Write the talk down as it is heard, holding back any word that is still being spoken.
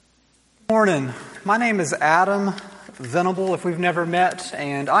Morning. My name is Adam Venable, if we've never met,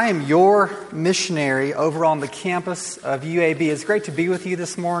 and I am your missionary over on the campus of UAB. It's great to be with you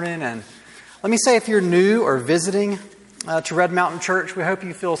this morning, and let me say, if you're new or visiting to Red Mountain Church, we hope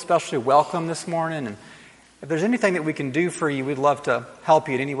you feel especially welcome this morning, and if there's anything that we can do for you, we'd love to help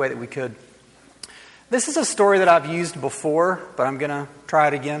you in any way that we could. This is a story that I've used before, but I'm going to try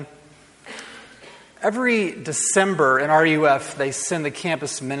it again. Every December in RUF, they send the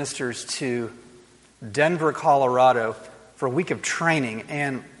campus ministers to Denver, Colorado for a week of training.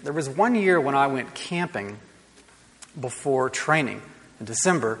 And there was one year when I went camping before training in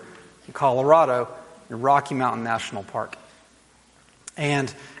December in Colorado in Rocky Mountain National Park.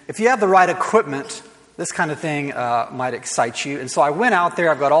 And if you have the right equipment, this kind of thing might excite you. And so I went out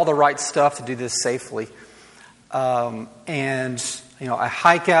there. I've got all the right stuff to do this safely. I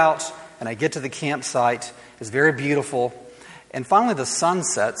hike out. And I get to the campsite. It's very beautiful. And finally the sun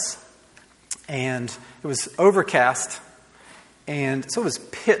sets. And it was overcast. And so it was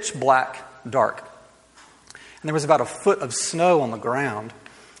pitch black dark. And there was about a foot of snow on the ground.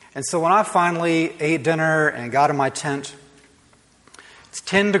 And so when I finally ate dinner and got in my tent, it's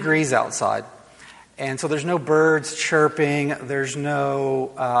 10 degrees outside. And so there's no birds chirping. There's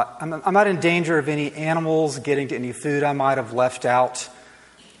no... I'm not in danger of any animals getting to any food I might have left out.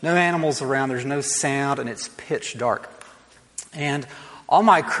 No animals around, there's no sound, and it's pitch dark. And all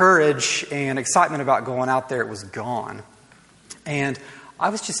my courage and excitement about going out there was gone. And I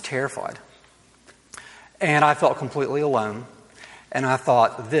was just terrified. And I felt completely alone. And I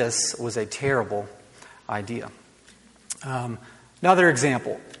thought this was a terrible idea. Another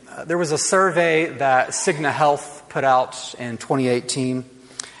example. There was a survey that Cigna Health put out in 2018.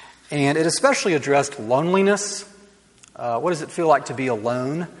 And it especially addressed loneliness. What does it feel like to be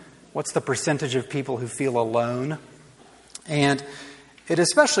alone? What's the percentage of people who feel alone? And it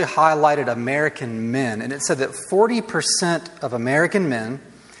especially highlighted American men. And it said that 40% of American men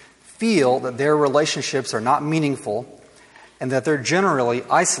feel that their relationships are not meaningful and that they're generally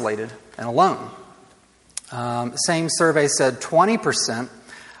isolated and alone. The same survey said 20%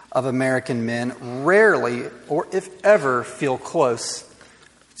 of American men rarely, or if ever, feel close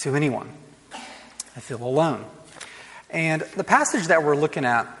to anyone. They feel alone. And the passage that we're looking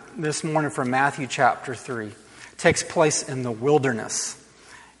at this morning from Matthew chapter 3 takes place in the wilderness,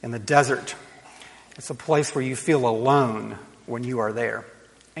 in the desert. It's a place where you feel alone when you are there.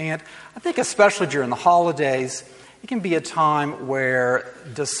 And I think especially during the holidays, it can be a time where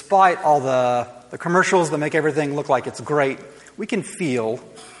despite all the commercials that make everything look like it's great, we can feel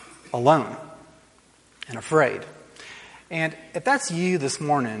alone and afraid. And if that's you this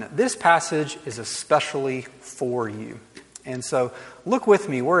morning, this passage is especially for you. And so look with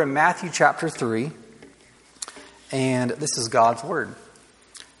me. We're in Matthew chapter 3, and this is God's Word.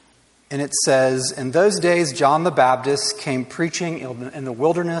 And it says, "In those days John the Baptist came preaching in the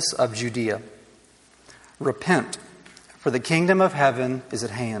wilderness of Judea. Repent, for the kingdom of heaven is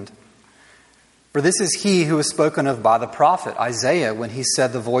at hand. For this is he who was spoken of by the prophet Isaiah when he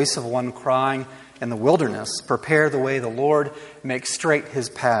said, the voice of one crying in the wilderness, prepare the way of the Lord, make straight his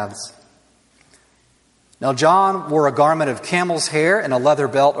paths. Now John wore a garment of camel's hair and a leather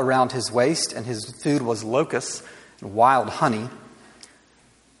belt around his waist, and his food was locusts and wild honey.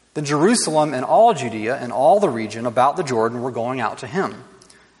 Then Jerusalem and all Judea and all the region about the Jordan were going out to him.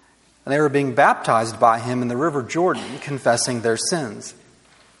 And they were being baptized by him in the river Jordan, confessing their sins.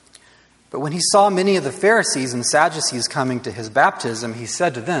 But when he saw many of the Pharisees and Sadducees coming to his baptism, he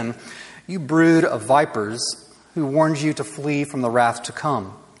said to them, you brood of vipers, who warned you to flee from the wrath to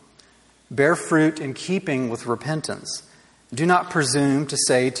come? Bear fruit in keeping with repentance. Do not presume to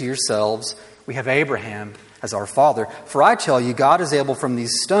say to yourselves, we have Abraham as our father. For I tell you, God is able from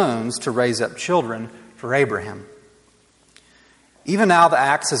these stones to raise up children for Abraham. Even now the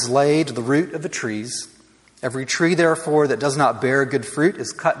axe has laid the root of the trees. Every tree, therefore, that does not bear good fruit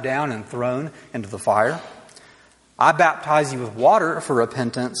is cut down and thrown into the fire. I baptize you with water for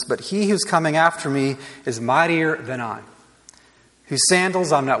repentance, but he who's coming after me is mightier than I, whose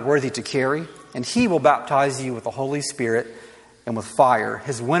sandals I'm not worthy to carry, and he will baptize you with the Holy Spirit and with fire.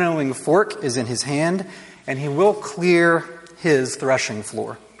 His winnowing fork is in his hand, and he will clear his threshing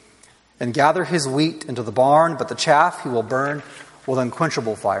floor and gather his wheat into the barn, but the chaff he will burn with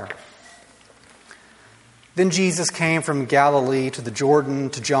unquenchable fire. Then Jesus came from Galilee to the Jordan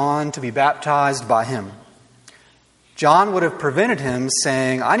to John to be baptized by him. John would have prevented him,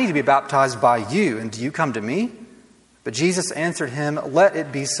 saying, I need to be baptized by you, and do you come to me? But Jesus answered him, let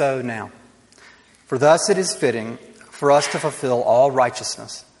it be so now. For thus it is fitting for us to fulfill all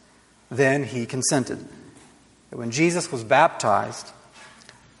righteousness. Then he consented. But when Jesus was baptized,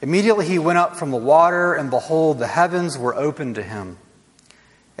 Immediately he went up from the water, and behold, the heavens were opened to him.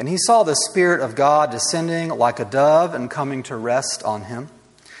 And he saw the Spirit of God descending like a dove and coming to rest on him.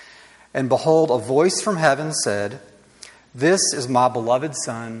 And behold, a voice from heaven said, "This is my beloved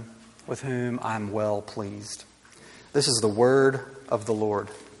Son, with whom I am well pleased." This is the word of the Lord.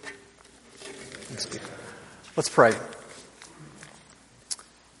 Let's pray.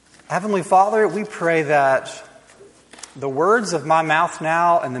 Heavenly Father, we pray that the words of my mouth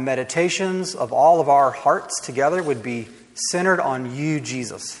now and the meditations of all of our hearts together would be centered on you,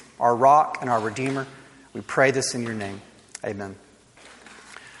 Jesus, our rock and our Redeemer. We pray this in your name. Amen.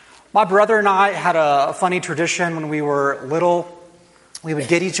 My brother and I had a funny tradition when we were little. We would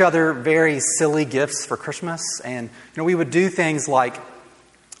get each other very silly gifts for Christmas. And we would do things like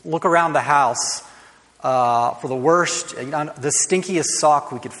look around the house for the worst, the stinkiest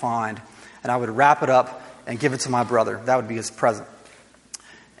sock we could find. And I would wrap it up and give it to my brother. That would be his present.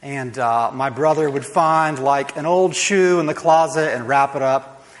 And my brother would find like an old shoe in the closet and wrap it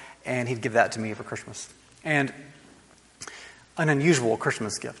up, and he'd give that to me for Christmas. And an unusual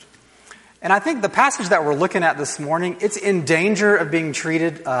Christmas gift. And I think the passage that we're looking at this morning, it's in danger of being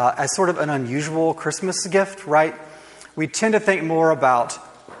treated as sort of an unusual Christmas gift, right? We tend to think more about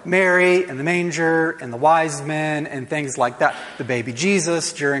Mary and the manger and the wise men and things like that, the baby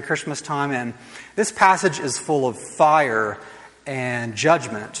Jesus during Christmas time. And this passage is full of fire and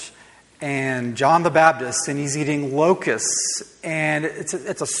judgment and John the Baptist, and he's eating locusts. And it's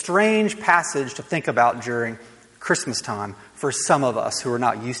a strange passage to think about during Christmas time for some of us who are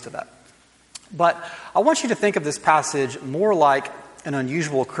not used to that. But I want you to think of this passage more like an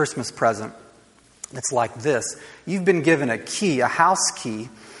unusual Christmas present. It's like this. You've been given a key, a house key,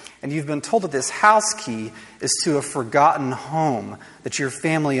 and you've been told that this house key is to a forgotten home that your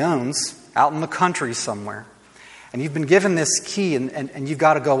family owns out in the country somewhere. And you've been given this key, and you've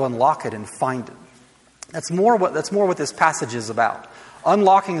got to go unlock it and find it. That's more what this passage is about.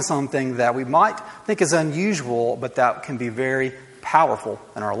 Unlocking something that we might think is unusual, but that can be very powerful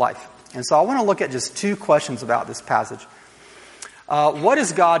in our life. And so I want to look at just two questions about this passage. What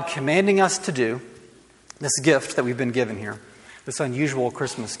is God commanding us to do, this gift that we've been given here? This unusual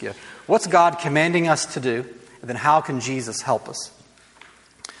Christmas gift. What's God commanding us to do? And then how can Jesus help us?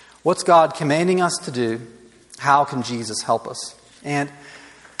 What's God commanding us to do? How can Jesus help us? And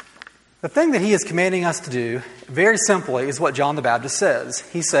the thing that he is commanding us to do, very simply, is what John the Baptist says.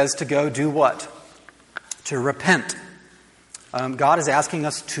 He says to go do what? To repent. God is asking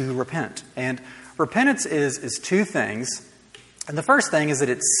us to repent. And repentance is two things. And the first thing is that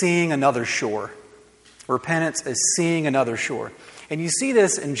it's seeing another shore. Repentance is seeing another shore. And you see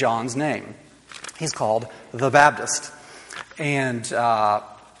this in John's name. He's called the Baptist. And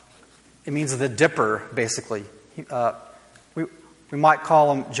it means the dipper, basically. We might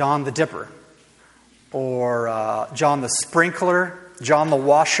call him John the Dipper. Or John the Sprinkler, John the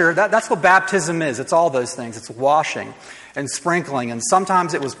Washer. That's what baptism is. It's all those things. It's washing and sprinkling. And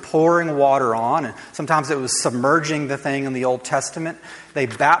sometimes it was pouring water on, and sometimes it was submerging the thing in the Old Testament. They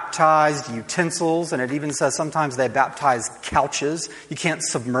baptized utensils, and it even says sometimes they baptized couches. You can't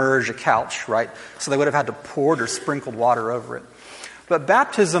submerge a couch, right? So they would have had to pour or sprinkled water over it. But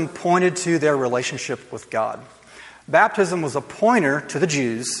baptism pointed to their relationship with God. Baptism was a pointer to the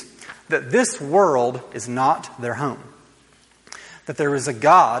Jews that this world is not their home. That there is a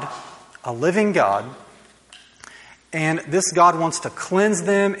God, a living God, and this God wants to cleanse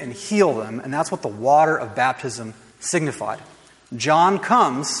them and heal them, and that's what the water of baptism signified. John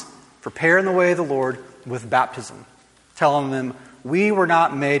comes preparing the way of the Lord with baptism, telling them, we were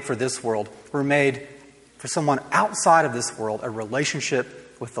not made for this world. We're made for someone outside of this world, a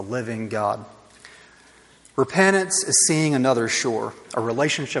relationship with the living God. Repentance is seeing another shore, a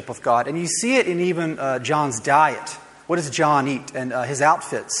relationship with God. And you see it in even John's diet. What does John eat? And his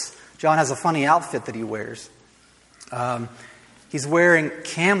outfits. John has a funny outfit that he wears. He's wearing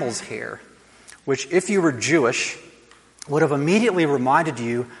camel's hair, which if you were Jewish, would have immediately reminded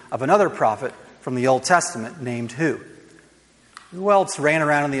you of another prophet from the Old Testament named who? Who else ran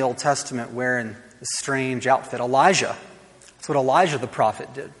around in the Old Testament wearing this strange outfit? Elijah. That's what Elijah the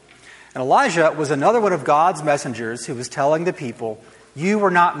prophet did. And Elijah was another one of God's messengers who was telling the people, you were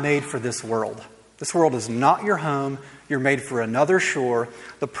not made for this world. This world is not your home. You're made for another shore.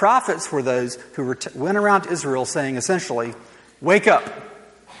 The prophets were those who went around Israel saying essentially, wake up.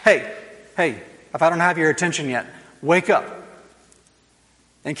 Hey, if I don't have your attention yet, wake up.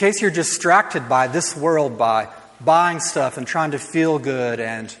 In case you're distracted by this world, by buying stuff and trying to feel good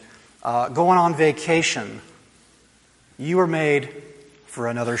and going on vacation, you were made for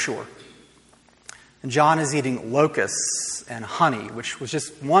another shore. And John is eating locusts and honey, which was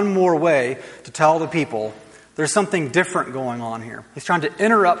just one more way to tell the people there's something different going on here. He's trying to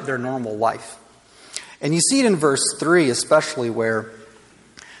interrupt their normal life. And you see it in verse 3 especially, where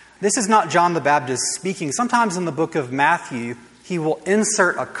this is not John the Baptist speaking. Sometimes in the book of Matthew, he will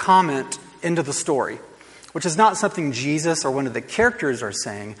insert a comment into the story, which is not something Jesus or one of the characters are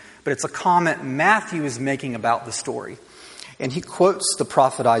saying, but it's a comment Matthew is making about the story. And he quotes the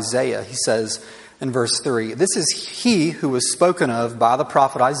prophet Isaiah. He says in verse 3, "This is he who was spoken of by the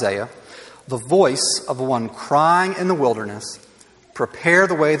prophet Isaiah, the voice of one crying in the wilderness, prepare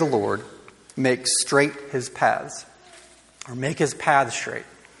the way of the Lord, make straight his paths," or make his paths straight.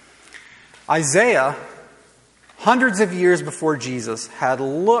 Isaiah, hundreds of years before Jesus, had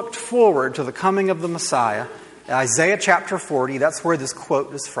looked forward to the coming of the Messiah. In Isaiah chapter 40, that's where this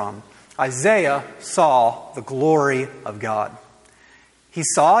quote is from. Isaiah saw the glory of God. He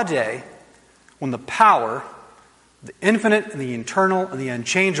saw a day when the power, the infinite and the eternal and the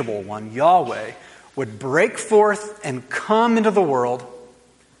unchangeable one, Yahweh, would break forth and come into the world.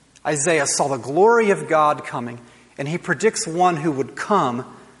 Isaiah saw the glory of God coming, and he predicts one who would come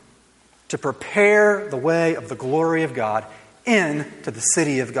to prepare the way of the glory of God into the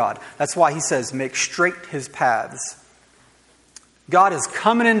city of God. That's why he says, make straight his paths. God is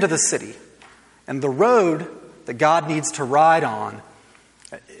coming into the city, and the road that God needs to ride on,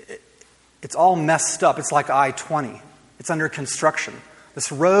 it's all messed up. It's like I-20. It's under construction.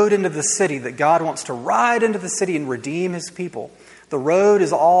 This road into the city that God wants to ride into the city and redeem his people, the road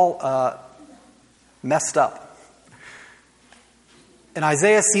is all messed up. And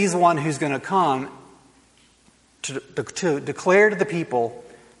Isaiah sees one who's going to come to declare to the people,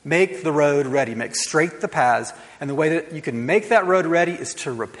 make the road ready, make straight the paths. And the way that you can make that road ready is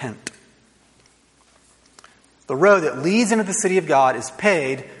to repent. The road that leads into the city of God is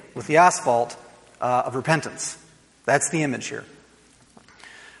paved with the asphalt of repentance. That's the image here.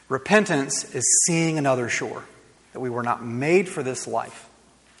 Repentance is seeing another shore, that we were not made for this life.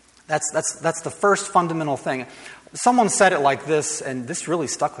 That's the first fundamental thing. Someone said it like this, and this really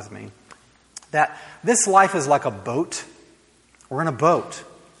stuck with me, that this life is like a boat. We're in a boat,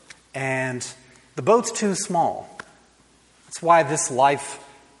 and the boat's too small. That's why this life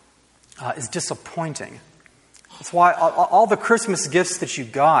is disappointing. That's why all the Christmas gifts that you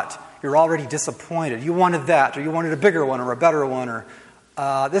got, you're already disappointed. You wanted that, or you wanted a bigger one, or a better one, or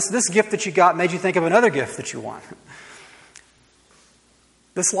this gift that you got made you think of another gift that you want.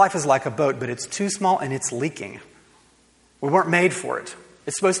 This life is like a boat, but it's too small and it's leaking. We weren't made for it.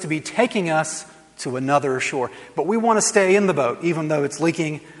 It's supposed to be taking us to another shore. But we want to stay in the boat, even though it's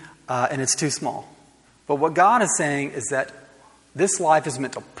leaking and it's too small. But what God is saying is that this life is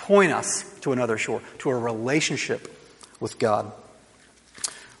meant to point us to another shore, to a relationship with God.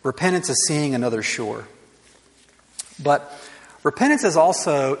 Repentance is seeing another shore. But repentance is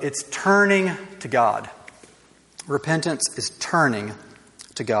also, it's turning to God. Repentance is turning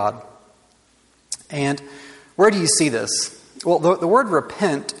to God. And where do you see this? Well, the word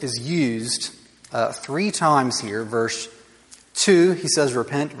repent is used 3 times here. Verse 2, he says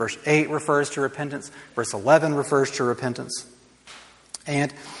repent. Verse 8 refers to repentance. Verse 11 refers to repentance.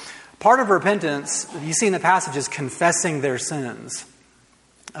 And part of repentance, you see in the passage, is confessing their sins.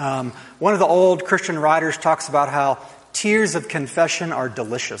 One of the old Christian writers talks about how tears of confession are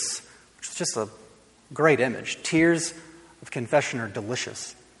delicious, which is just a great image. Tears of confession are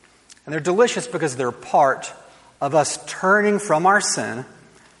delicious. And they're delicious because they're part of us turning from our sin,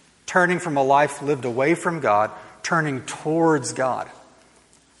 turning from a life lived away from God, turning towards God.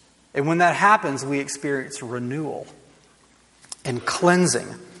 And when that happens, we experience renewal and cleansing.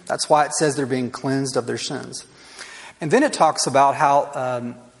 That's why it says they're being cleansed of their sins. And then it talks about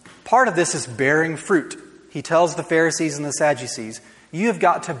how part of this is bearing fruit. He tells the Pharisees and the Sadducees, you have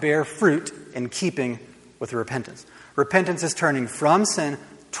got to bear fruit in keeping with repentance. Repentance is turning from sin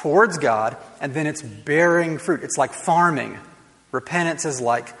towards God, and then it's bearing fruit. It's like farming. Repentance is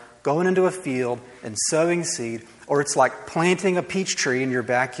like going into a field and sowing seed, or it's like planting a peach tree in your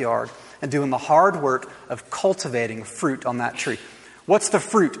backyard and doing the hard work of cultivating fruit on that tree. What's the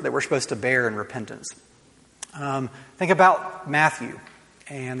fruit that we're supposed to bear in repentance? Think about Matthew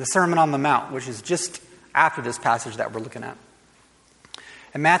and the Sermon on the Mount, which is just after this passage that we're looking at.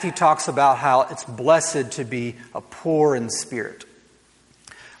 And Matthew talks about how it's blessed to be poor in spirit.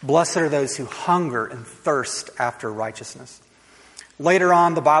 Blessed are those who hunger and thirst after righteousness. Later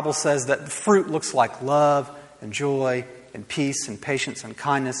on, the Bible says that the fruit looks like love and joy and peace and patience and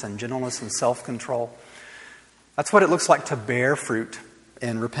kindness and gentleness and self-control. That's what it looks like to bear fruit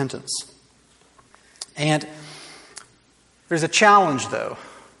in repentance. And there's a challenge, though.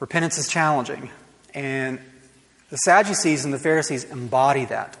 Repentance is challenging. And the Sadducees and the Pharisees embody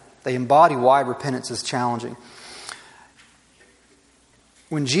that. They embody why repentance is challenging.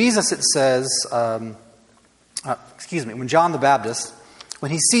 When Jesus, it says, when John the Baptist,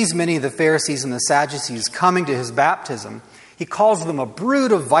 when he sees many of the Pharisees and the Sadducees coming to his baptism, he calls them a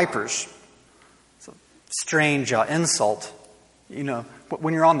brood of vipers. It's a strange insult. You know,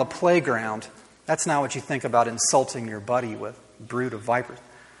 when you're on the playground, that's not what you think about insulting your buddy with, brood of vipers.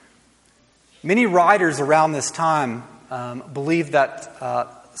 Many writers around this time believed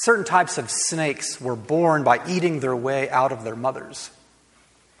that certain types of snakes were born by eating their way out of their mothers.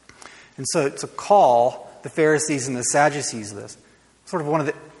 And so to call the Pharisees and the Sadducees this, sort of one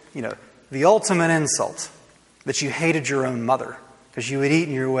of the ultimate insult, that you hated your own mother because you had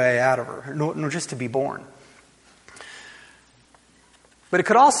eaten your way out of her, nor just to be born. But it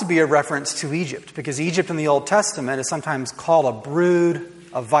could also be a reference to Egypt, because Egypt in the Old Testament is sometimes called a brood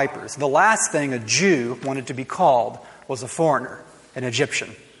of vipers. The last thing a Jew wanted to be called was a foreigner, an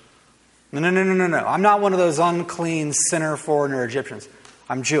Egyptian. No. I'm not one of those unclean, sinner, foreigner Egyptians.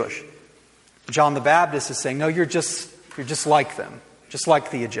 I'm Jewish. John the Baptist is saying, no, you're just like them, just like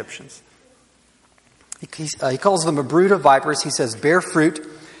the Egyptians. He calls them a brood of vipers. He says, bear fruit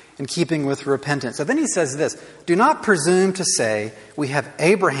in keeping with repentance. And then he says this, do not presume to say, we have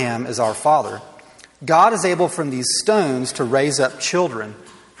Abraham as our father. God is able from these stones to raise up children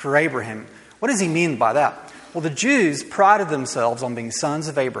for Abraham. What does he mean by that? Well, the Jews prided themselves on being sons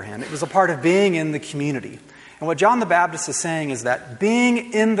of Abraham. It was a part of being in the community. And what John the Baptist is saying is that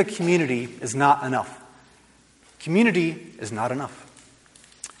being in the community is not enough. Community is not enough.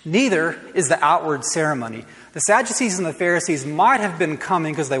 Neither is the outward ceremony. The Sadducees and the Pharisees might have been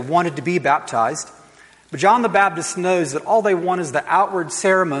coming because they wanted to be baptized, but John the Baptist knows that all they want is the outward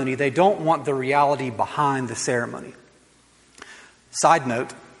ceremony. They don't want the reality behind the ceremony. Side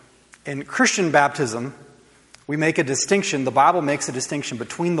note, in Christian baptism, we make a distinction, the Bible makes a distinction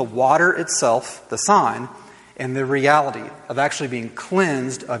between the water itself, the sign, and the reality of actually being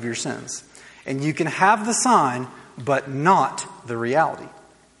cleansed of your sins. And you can have the sign, but not the reality.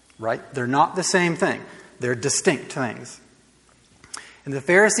 Right? They're not the same thing. They're distinct things. And the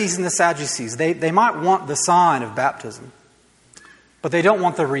Pharisees and the Sadducees, they might want the sign of baptism, but they don't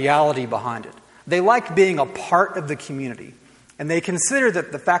want the reality behind it. They like being a part of the community. And they consider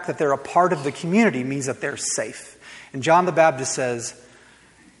that the fact that they're a part of the community means that they're safe. And John the Baptist says,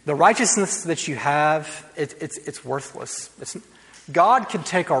 the righteousness that you have, it's worthless. God could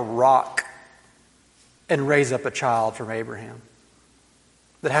take a rock and raise up a child from Abraham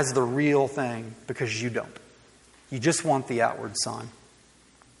that has the real thing, because you don't. You just want the outward sign.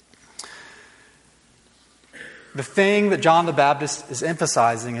 The thing that John the Baptist is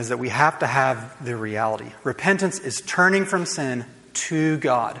emphasizing is that we have to have the reality. Repentance is turning from sin to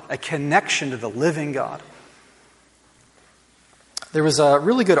God, a connection to the living God. There was a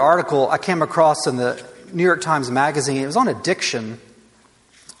really good article I came across in the New York Times Magazine. It was on addiction.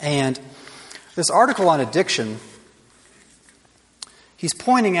 And this article on addiction, he's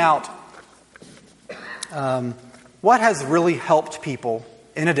pointing out what has really helped people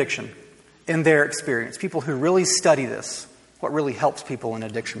in addiction, in their experience. People who really study this, what really helps people in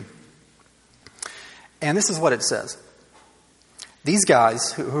addiction. And this is what it says. These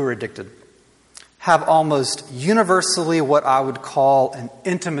guys who are addicted have almost universally what I would call an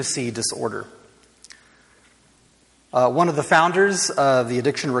intimacy disorder. One of the founders of the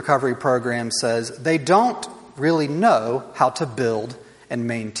Addiction Recovery Program says they don't really know how to build and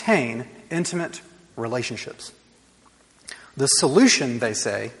maintain intimate relationships. The solution, they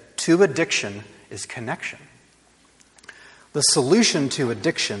say, to addiction is connection. The solution to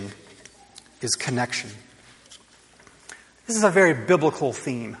addiction is connection. This is a very biblical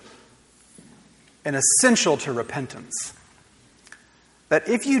theme and essential to repentance. That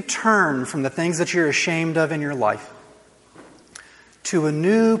if you turn from the things that you're ashamed of in your life to a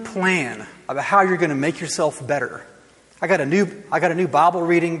new plan about how you're going to make yourself better. I got a new Bible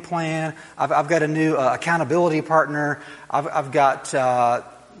reading plan. I've got a new accountability partner. I've got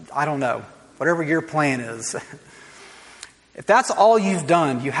I don't know, whatever your plan is. If that's all you've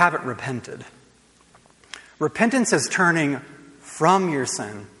done, you haven't repented. Repentance is turning from your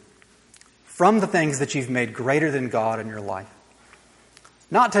sin, from the things that you've made greater than God in your life.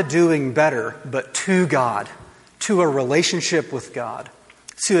 Not to doing better, but to God, to a relationship with God,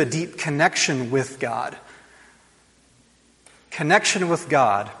 to a deep connection with God. Connection with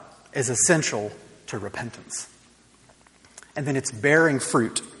God is essential to repentance. And then it's bearing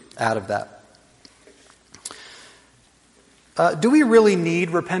fruit out of that. Do we really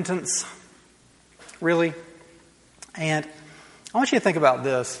need repentance? Really? And I want you to think about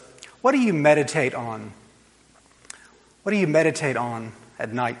this. What do you meditate on? What do you meditate on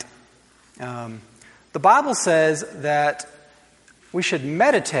at night? The Bible says that we should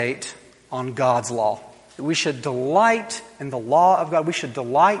meditate on God's law. We should delight in the law of God. We should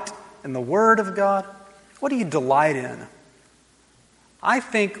delight in the Word of God. What do you delight in? I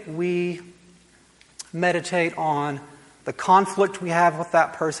think we meditate on the conflict we have with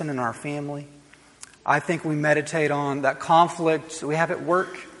that person in our family. I think we meditate on that conflict we have at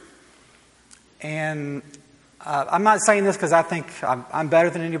work. And I'm not saying this because I think I'm better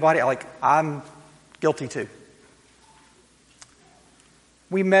than anybody. I'm guilty too.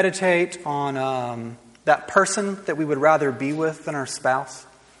 We meditate on that person that we would rather be with than our spouse.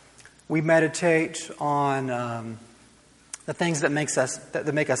 We meditate on the things that make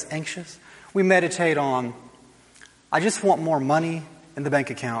us anxious. We meditate on, I just want more money in the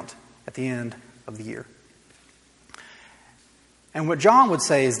bank account at the end of the year. And what John would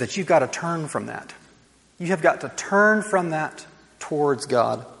say is that you've got to turn from that. You have got to turn from that towards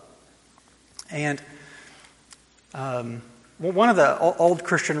God. And one of the old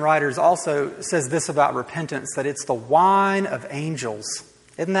Christian writers also says this about repentance, that it's the wine of angels.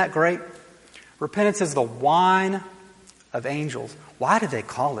 Isn't that great? Repentance is the wine of angels. Why do they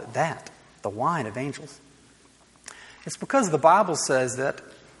call it that? The wine of angels. It's because the Bible says that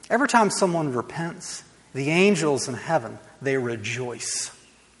every time someone repents, the angels in heaven, they rejoice.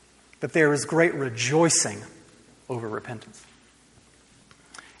 That there is great rejoicing over repentance.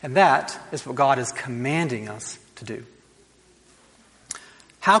 And that is what God is commanding us to do.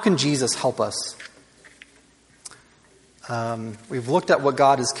 How can Jesus help us? We've looked at what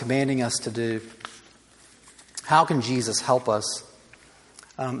God is commanding us to do. How can Jesus help us?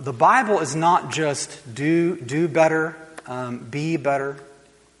 The Bible is not just do better, be better.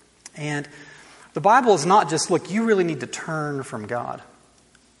 And the Bible is not just, look, you really need to turn from God.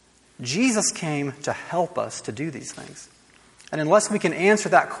 Jesus came to help us to do these things. And unless we can answer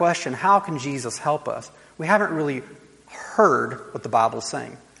that question, how can Jesus help us? We haven't really heard what the Bible's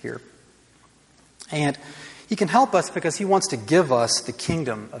saying here. And He can help us because He wants to give us the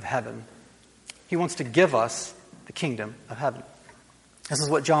kingdom of heaven. He wants to give us the kingdom of heaven. This is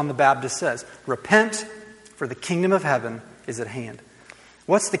what John the Baptist says. Repent, for the kingdom of heaven is at hand.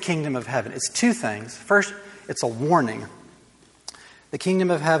 What's the kingdom of heaven? It's two things. First, it's a warning. The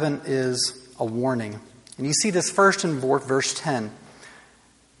kingdom of heaven is a warning. And you see this first in verse 10.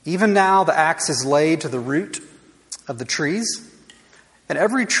 Even now the axe is laid to the root of the trees, and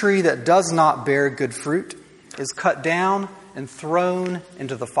every tree that does not bear good fruit is cut down and thrown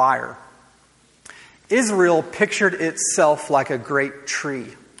into the fire. Israel pictured itself like a great tree.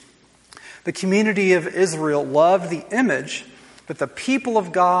 The community of Israel loved the image that the people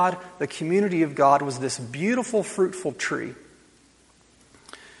of God, the community of God, was this beautiful, fruitful tree.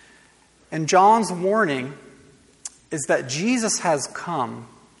 And John's warning is that Jesus has come,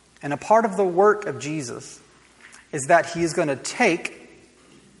 and a part of the work of Jesus is that He is going to take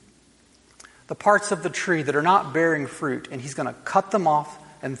the parts of the tree that are not bearing fruit, and He's going to cut them off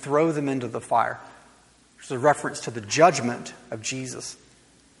and throw them into the fire. Which is a reference to the judgment of Jesus.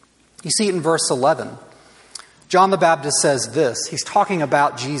 You see it in verse 11. John the Baptist says this. He's talking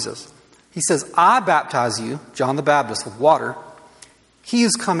about Jesus. He says, I baptize you, John the Baptist, with water. He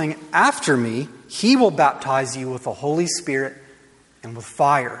is coming after me. He will baptize you with the Holy Spirit and with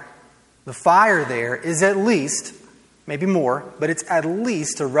fire. The fire there is at least, maybe more, but it's at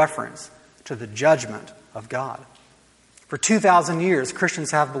least a reference to the judgment of God. For 2,000 years,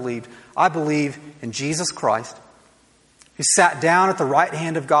 Christians have believed, I believe in Jesus Christ, who sat down at the right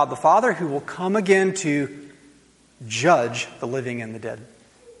hand of God the Father, who will come again to judge the living and the dead.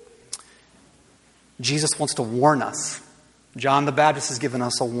 Jesus wants to warn us. John the Baptist has given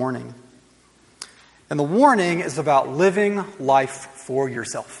us a warning. And the warning is about living life for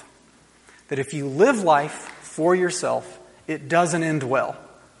yourself. That if you live life for yourself, it doesn't end well.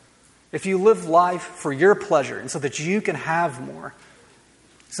 If you live life for your pleasure and so that you can have more,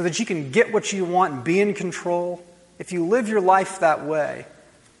 so that you can get what you want and be in control, if you live your life that way,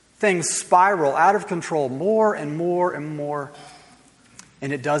 things spiral out of control more and more and more,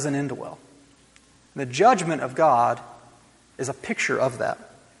 and it doesn't end well. The judgment of God is a picture of that.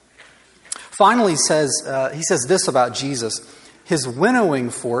 Finally, he says this about Jesus. His winnowing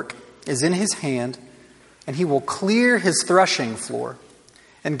fork is in His hand, and He will clear His threshing floor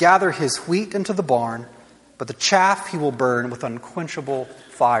and gather His wheat into the barn, but the chaff He will burn with unquenchable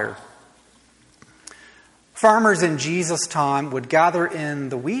fire. Farmers in Jesus' time would gather in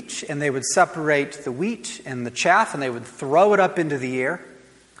the wheat, and they would separate the wheat and the chaff, and they would throw it up into the air,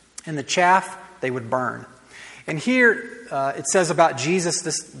 and the chaff they would burn. And here, it says about Jesus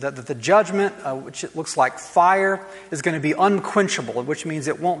that the judgment, which it looks like fire, is going to be unquenchable, which means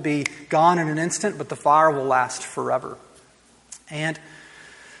it won't be gone in an instant, but the fire will last forever. And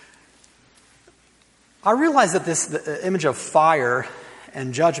I realize that the image of fire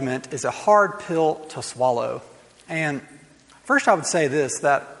and judgment is a hard pill to swallow. And first I would say this,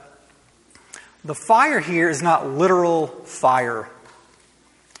 that the fire here is not literal fire.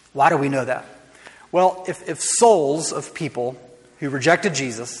 Why do we know that? Well, if souls of people who rejected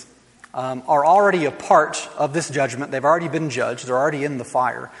Jesus are already a part of this judgment, they've already been judged, they're already in the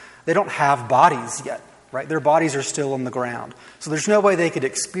fire, they don't have bodies yet, right? Their bodies are still on the ground. So there's no way they could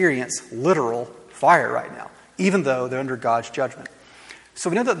experience literal fire right now, even though they're under God's judgment. So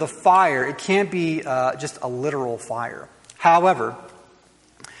we know that the fire, it can't be just a literal fire. However,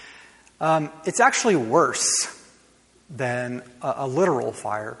 it's actually worse than a literal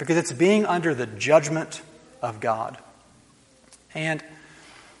fire, because it's being under the judgment of God. And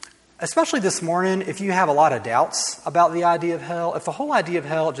especially this morning, if you have a lot of doubts about the idea of hell, if the whole idea of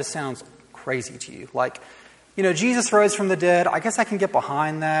hell just sounds crazy to you, like, Jesus rose from the dead, I guess I can get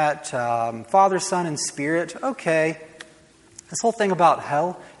behind that. Father, Son, and Spirit, okay. This whole thing about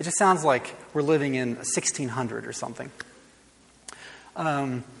hell, it just sounds like we're living in 1600 or something.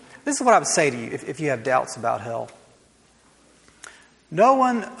 This is what I would say to you if you have doubts about hell. No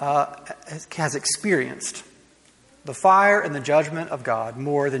one has experienced the fire and the judgment of God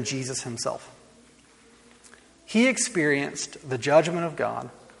more than Jesus himself. He experienced the judgment of God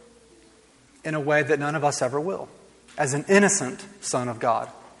in a way that none of us ever will, as an innocent Son of God.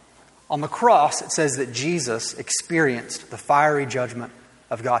 On the cross, it says that Jesus experienced the fiery judgment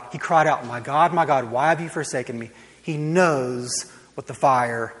of God. He cried out, my God, why have you forsaken me?" He knows what the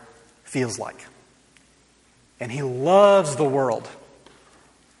fire feels like. And he loves the world.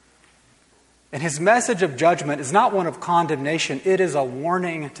 And his message of judgment is not one of condemnation. It is a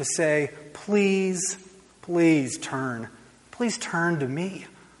warning to say, please turn. Please turn to me.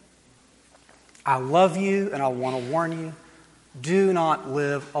 I love you and I want to warn you. Do not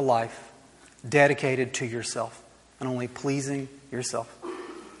live a life dedicated to yourself and only pleasing yourself.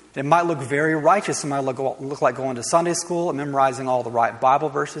 It might look very righteous. It might look like going to Sunday school and memorizing all the right Bible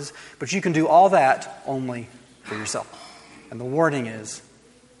verses. But you can do all that only for yourself. And the warning is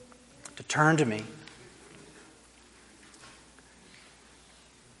to turn to me.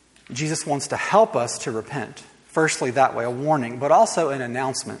 Jesus wants to help us to repent. Firstly, that way, a warning, but also an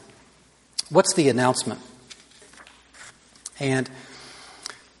announcement. What's the announcement? And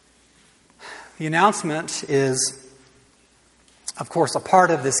the announcement is, of course, a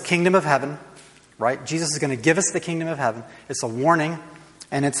part of this kingdom of heaven, right? Jesus is going to give us the kingdom of heaven. It's a warning,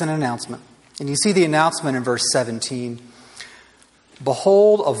 and it's an announcement. And you see the announcement in verse 17.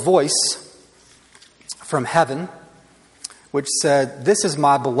 "Behold, a voice from heaven, which said, 'This is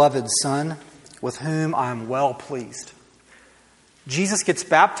my beloved Son, with whom I am well pleased.'" Jesus gets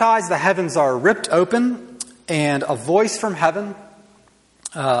baptized, the heavens are ripped open, and a voice from heaven,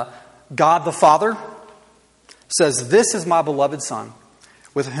 God the Father, says, "This is my beloved Son,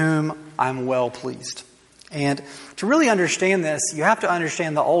 with whom I am well pleased." And to really understand this, you have to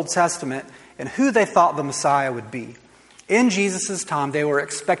understand the Old Testament and who they thought the Messiah would be. In Jesus' time, they were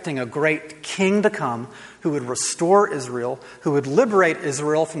expecting a great king to come who would restore Israel, who would liberate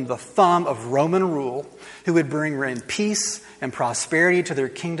Israel from the thumb of Roman rule, who would bring in peace and prosperity to their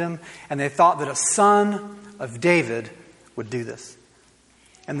kingdom. And they thought that a son of David would do this.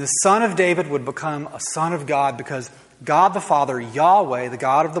 And the son of David would become a son of God because God the Father, Yahweh, the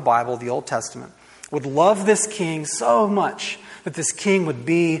God of the Bible, the Old Testament, would love this king so much that this king would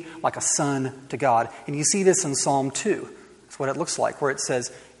be like a son to God. And you see this in Psalm 2. That's what it looks like, where it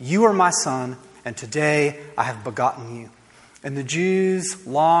says, "You are my son, and today I have begotten you." And the Jews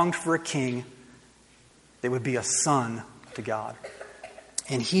longed for a king that would be a son to God.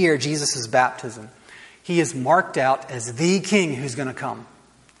 And here, Jesus' baptism, he is marked out as the king who's going to come.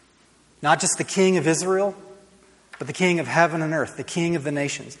 Not just the king of Israel, but the king of heaven and earth, the king of the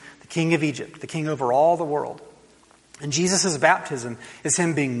nations, the king of Egypt, the king over all the world. And Jesus' baptism is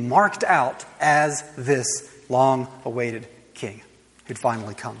him being marked out as this long-awaited king who'd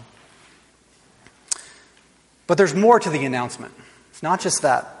finally come. But there's more to the announcement. It's not just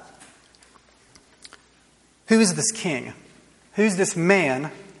that. Who is this king? Who's this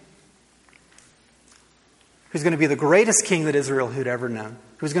man who's going to be the greatest king that Israel had ever known?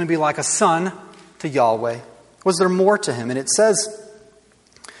 Who's going to be like a son to Yahweh? Was there more to him? And it says,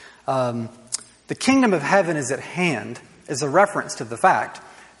 the kingdom of heaven is at hand, is a reference to the fact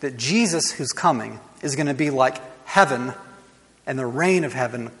that Jesus who's coming is going to be like heaven and the reign of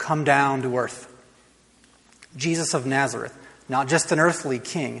heaven come down to earth. Jesus of Nazareth, not just an earthly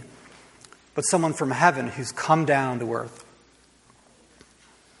king, but someone from heaven who's come down to earth.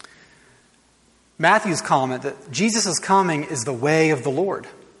 Matthew's comment that Jesus' coming is the way of the Lord.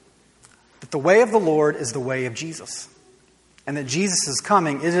 That the way of the Lord is the way of Jesus. And that Jesus is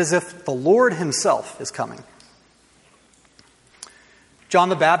coming, it is as if the Lord himself is coming. John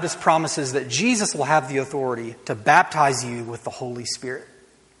the Baptist promises that Jesus will have the authority to baptize you with the Holy Spirit.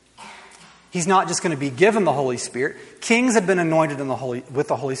 He's not just going to be given the Holy Spirit. Kings had been anointed with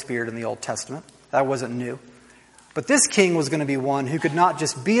the Holy Spirit in the Old Testament. That wasn't new. But this king was going to be one who could not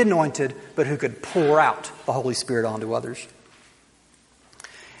just be anointed, but who could pour out the Holy Spirit onto others.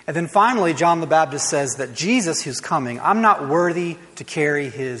 And then finally, John the Baptist says that Jesus who's coming, I'm not worthy to carry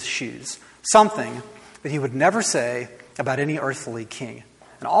his shoes. Something that he would never say about any earthly king.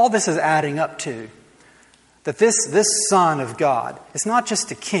 And all this is adding up to that this Son of God is not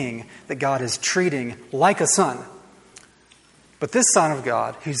just a king that God is treating like a son, but this Son of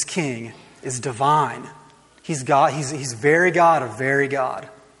God, who's king, is divine. He's God. He's very God of very God.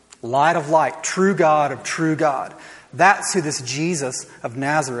 Light of light. True God of true God. That's who this Jesus of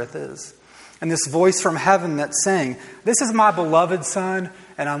Nazareth is. And this voice from heaven that's saying, this is my beloved Son,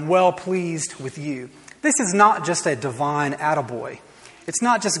 and I'm well pleased with you. This is not just a divine attaboy. It's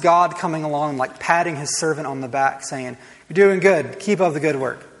not just God coming along like patting his servant on the back saying, you're doing good, keep up the good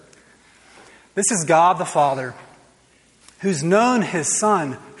work. This is God the Father who's known his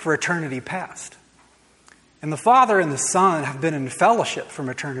Son for eternity past. And the Father and the Son have been in fellowship from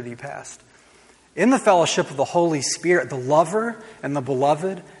eternity past. In the fellowship of the Holy Spirit, the lover and the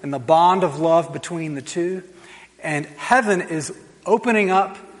beloved, and the bond of love between the two. And heaven is opening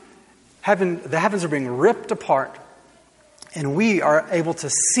up. The heavens are being ripped apart. And we are able to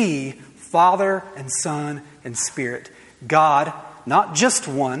see Father and Son and Spirit. God, not just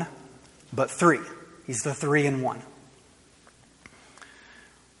one, but three. He's the three in one.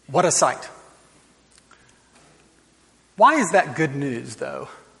 What a sight. Why is that good news, though?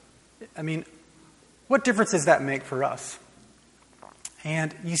 I mean, what difference does that make for us?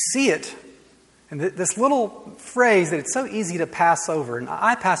 And you see it in this little phrase that it's so easy to pass over. And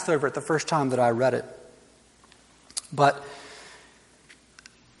I passed over it the first time that I read it. But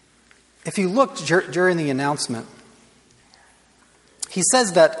if you look during the announcement, he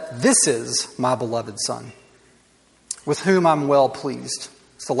says that this is my beloved Son, with whom I'm well pleased.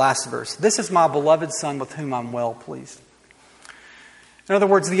 It's the last verse. This is my beloved Son with whom I'm well pleased. In other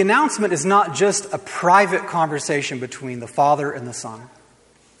words, the announcement is not just a private conversation between the Father and the Son.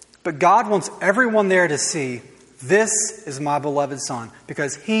 But God wants everyone there to see, this is my beloved Son,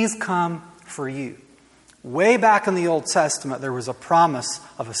 because he's come for you. Way back in the Old Testament, there was a promise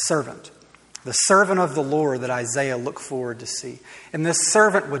of a servant. The servant of the Lord that Isaiah looked forward to see. And this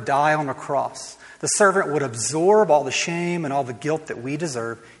servant would die on a cross. The servant would absorb all the shame and all the guilt that we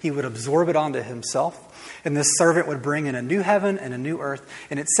deserve. He would absorb it onto himself. And this servant would bring in a new heaven and a new earth.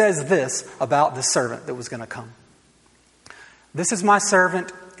 And it says this about the servant that was going to come. This is my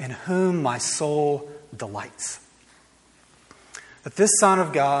servant in whom my soul delights. That this Son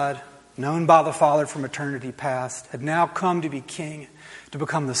of God, known by the Father from eternity past, had now come to be king, to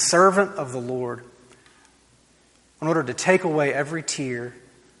become the servant of the Lord, in order to take away every tear,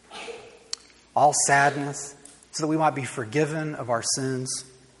 all sadness, so that we might be forgiven of our sins.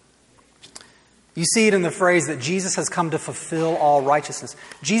 You see it in the phrase that Jesus has come to fulfill all righteousness.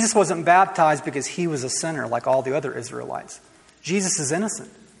 Jesus wasn't baptized because he was a sinner like all the other Israelites. Jesus is innocent.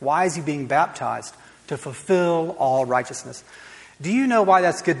 Why is he being baptized? To fulfill all righteousness. Do you know why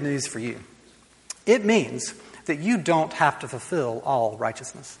that's good news for you? It means that you don't have to fulfill all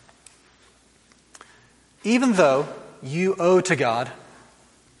righteousness. Even though you owe to God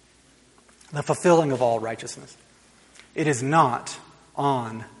the fulfilling of all righteousness, it is not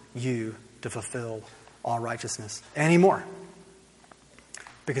on you to fulfill all righteousness anymore.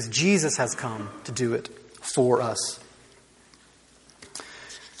 Because Jesus has come to do it for us.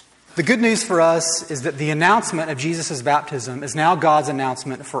 The good news for us is that the announcement of Jesus' baptism is now God's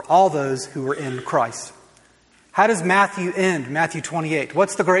announcement for all those who are in Christ. How does Matthew end? Matthew 28.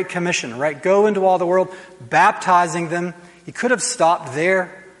 What's the Great Commission, right? Go into all the world, baptizing them. He could have stopped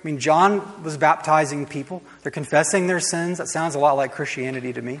there. I mean, John was baptizing people. They're confessing their sins. That sounds a lot like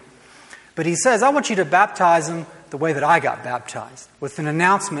Christianity to me. But he says, I want you to baptize them the way that I got baptized, with an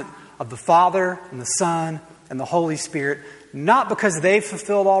announcement of the Father and the Son and the Holy Spirit, not because they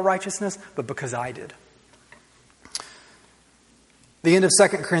fulfilled all righteousness, but because I did. The end of 2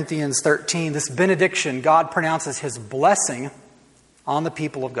 Corinthians 13, this benediction, God pronounces his blessing on the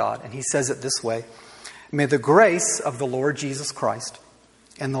people of God. And he says it this way: May the grace of the Lord Jesus Christ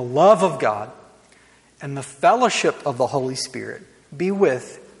and the love of God and the fellowship of the Holy Spirit be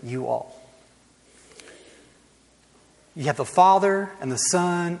with you all. You have the Father and the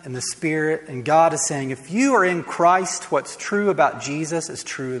Son and the Spirit, and God is saying, if you are in Christ, what's true about Jesus is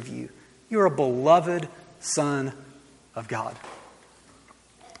true of you. You're a beloved Son of God.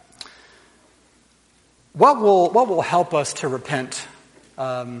 What will help us to repent?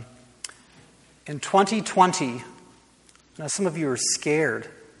 In 2020, now some of you are scared.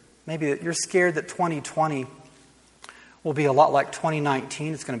 Maybe you're scared that 2020 will be a lot like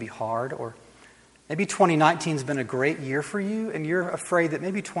 2019. It's going to be hard. Or maybe 2019 has been a great year for you, and you're afraid that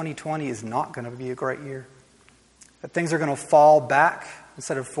maybe 2020 is not going to be a great year. That things are going to fall back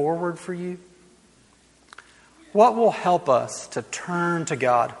instead of forward for you. What will help us to turn to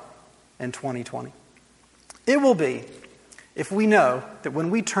God in 2020? It will be if we know that when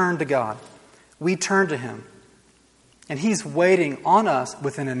we turn to God, we turn to Him, and He's waiting on us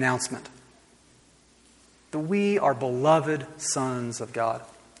with an announcement that we are beloved sons of God.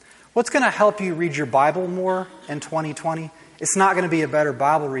 What's going to help you read your Bible more in 2020? It's not going to be a better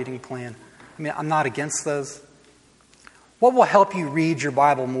Bible reading plan. I mean, I'm not against those. What will help you read your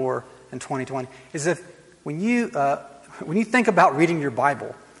Bible more in 2020 is if when you think about reading your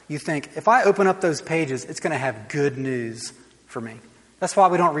Bible, you think, if I open up those pages, it's going to have good news for me. That's why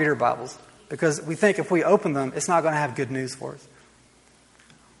we don't read our Bibles, because we think if we open them, it's not going to have good news for us.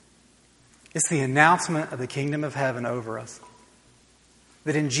 It's the announcement of the kingdom of heaven over us.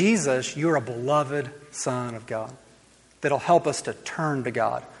 That in Jesus, you're a beloved Son of God. That'll help us to turn to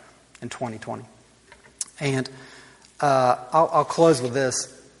God in 2020. And I'll close with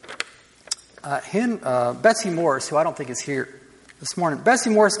this. Betsy Morris, who I don't think is here this morning,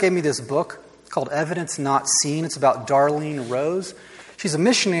 Betsy Morris gave me this book called Evidence Not Seen. It's about Darlene Rose. She's a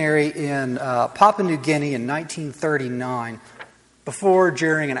missionary in Papua New Guinea in 1939, before,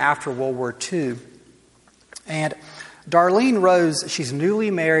 during, and after World War II. And Darlene Rose, she's newly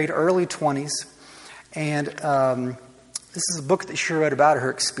married, early 20s, and this is a book that she wrote about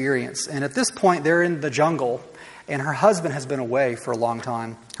her experience. And at this point, they're in the jungle, and her husband has been away for a long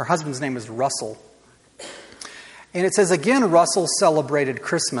time. Her husband's name is Russell. And it says, again, Russell celebrated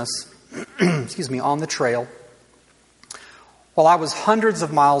Christmas on the trail, while I was hundreds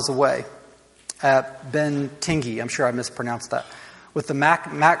of miles away at Bentingi, I'm sure I mispronounced that, with the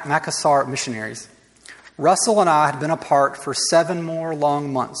Makassar missionaries. Russell and I had been apart for 7 more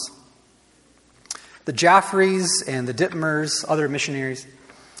long months. The Jaffreys and the Ditmers, other missionaries,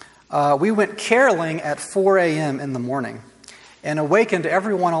 we went caroling at 4 a.m. in the morning and awakened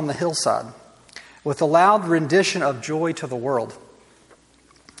everyone on the hillside with a loud rendition of Joy to the World.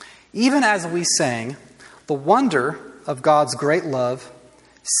 Even as we sang, the wonder of God's great love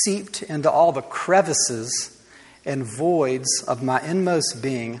seeped into all the crevices and voids of my inmost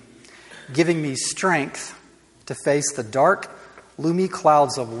being, giving me strength to face the dark, gloomy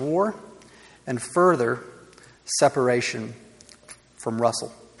clouds of war and further separation from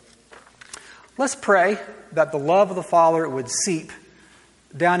Russell. Let's pray that the love of the Father would seep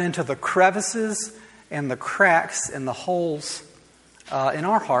down into the crevices and the cracks and the holes in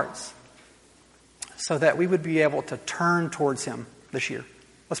our hearts, so that we would be able to turn towards Him this year.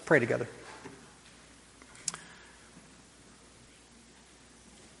 Let's pray together.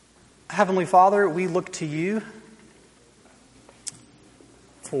 Heavenly Father, we look to You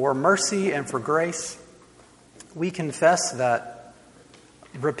for mercy and for grace. We confess that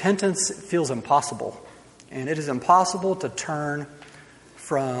repentance feels impossible, and it is impossible to turn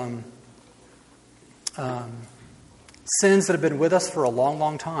from sins that have been with us for a long,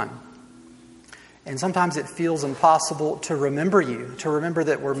 long time. And sometimes it feels impossible to remember You, to remember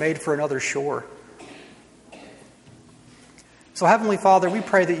that we're made for another shore. So Heavenly Father, we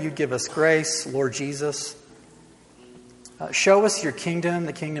pray that You'd give us grace, Lord Jesus. Show us Your kingdom,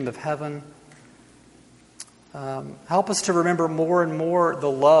 the kingdom of heaven. Help us to remember more and more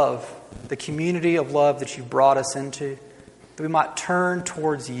the love, the community of love that You brought us into, that we might turn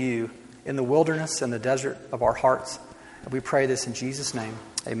towards You in the wilderness and the desert of our hearts. And we pray this in Jesus' name.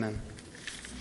 Amen.